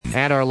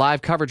And our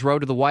live coverage road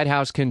to the White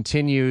House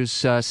continues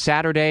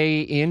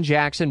Saturday in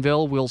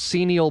Jacksonville. We'll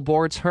see Neal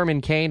Boortz, Herman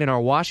Cain, and our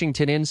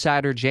Washington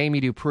insider, Jamie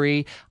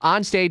Dupree,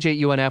 on stage at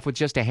UNF with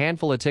just a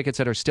handful of tickets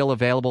that are still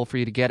available for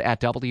you to get at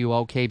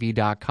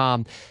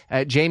WOKV.com.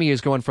 Jamie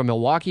is going from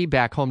Milwaukee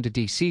back home to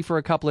D.C. for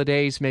a couple of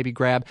days, maybe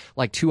grab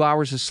like 2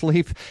 hours of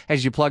sleep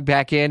as you plug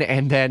back in,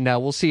 and then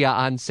we'll see you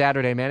on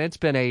Saturday, man. It's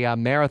been a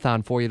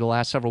marathon for you the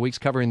last several weeks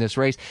covering this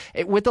race.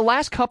 With the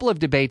last couple of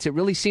debates, it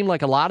really seemed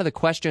like a lot of the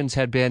questions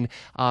had been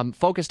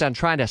focused on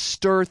trying to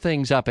stir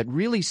things up. It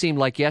really seemed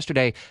like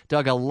yesterday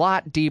dug a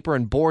lot deeper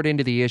and bored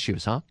into the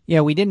issues, huh?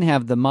 Yeah, we didn't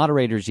have the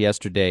moderators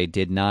yesterday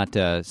did not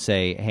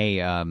say, hey,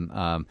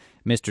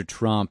 Mr.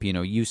 Trump,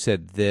 you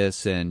said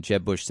this and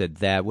Jeb Bush said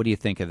that. What do you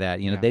think of that?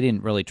 They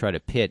didn't really try to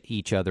pit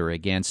each other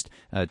against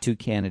two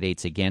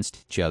candidates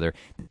against each other.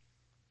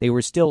 They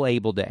were still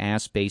able to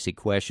ask basic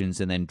questions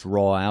and then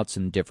draw out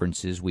some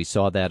differences. We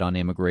saw that on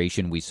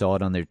immigration. We saw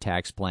it on their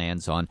tax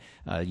plans, on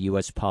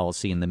U.S.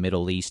 policy in the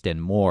Middle East,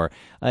 and more.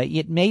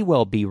 It may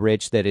well be,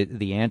 Rich, that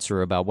the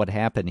answer about what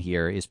happened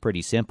here is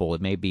pretty simple.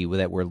 It may be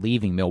that we're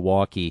leaving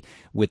Milwaukee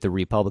with the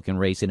Republican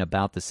race in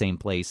about the same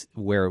place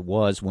where it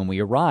was when we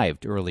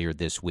arrived earlier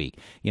this week.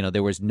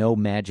 There was no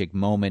magic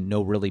moment,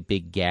 no really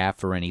big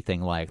gaffe or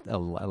anything like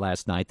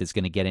last night that's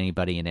going to get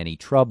anybody in any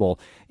trouble.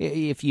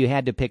 If you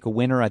had to pick a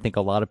winner, I think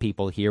a lot of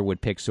people here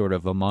would pick sort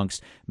of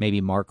amongst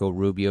maybe Marco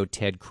Rubio,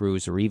 Ted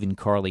Cruz, or even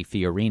Carly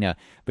Fiorina.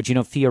 But,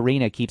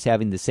 Fiorina keeps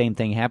having the same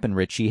thing happen,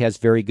 Rich. She has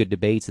very good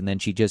debates, and then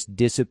she just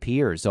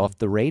disappears off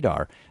the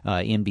radar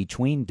in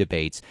between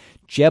debates.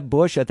 Jeb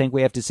Bush, I think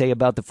we have to say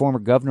about the former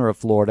governor of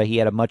Florida, he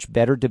had a much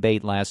better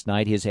debate last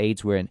night. His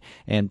aides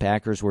and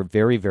backers were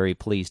very, very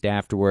pleased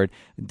afterward.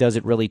 Does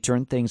it really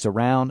turn things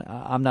around?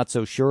 I'm not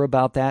so sure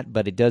about that,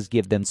 but it does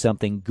give them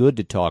something good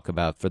to talk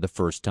about for the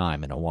first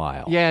time in a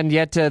while. Yeah, and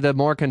yet the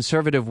more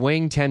conservative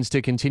wing tends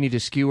to continue to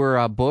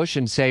skewer Bush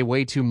and say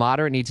way too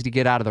moderate, needs to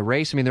get out of the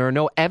race. I mean, there are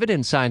no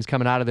evidence signs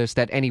coming out of this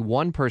that any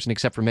one person,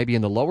 except for maybe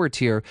in the lower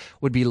tier,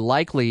 would be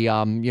likely,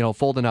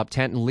 folding up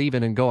tent and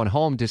leaving and going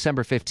home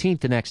December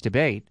 15th, the next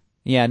debate.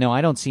 Yeah, no, I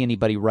don't see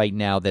anybody right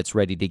now that's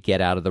ready to get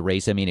out of the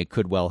race. I mean, it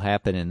could well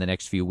happen in the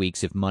next few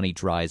weeks if money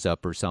dries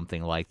up or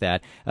something like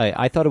that.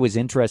 I thought it was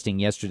interesting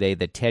yesterday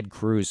that Ted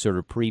Cruz sort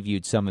of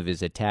previewed some of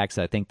his attacks,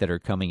 I think, that are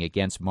coming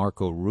against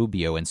Marco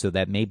Rubio, and so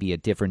that may be a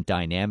different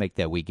dynamic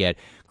that we get.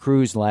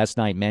 Cruz last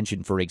night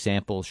mentioned, for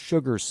example,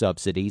 sugar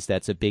subsidies.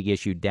 That's a big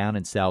issue down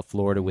in South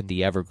Florida with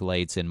the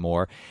Everglades and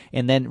more.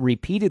 And then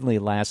repeatedly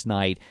last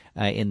night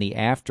in the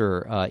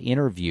after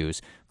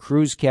interviews,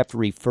 Cruz kept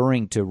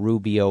referring to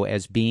Rubio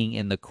as being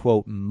in the,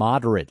 quote,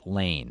 moderate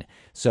lane.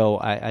 So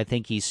I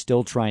think he's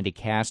still trying to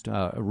cast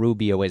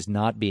Rubio as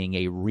not being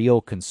a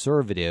real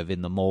conservative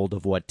in the mold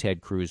of what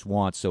Ted Cruz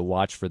wants. So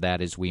watch for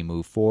that as we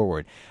move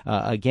forward.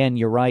 Again,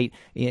 you're right.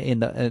 In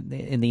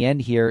the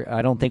end here,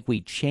 I don't think we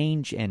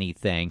change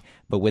anything.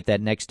 But with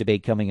that next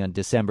debate coming on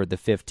December the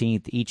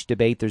 15th, each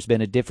debate there's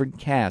been a different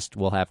cast.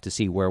 We'll have to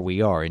see where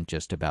we are in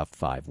just about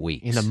 5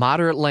 weeks. In the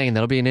moderate lane,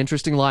 that'll be an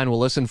interesting line we'll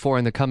listen for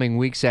in the coming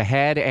weeks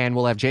ahead. And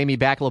we'll have Jamie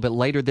back a little bit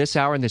later this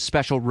hour in this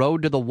special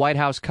Road to the White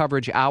House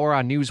coverage hour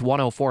on News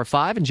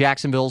 104.5 and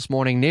Jacksonville's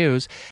Morning News.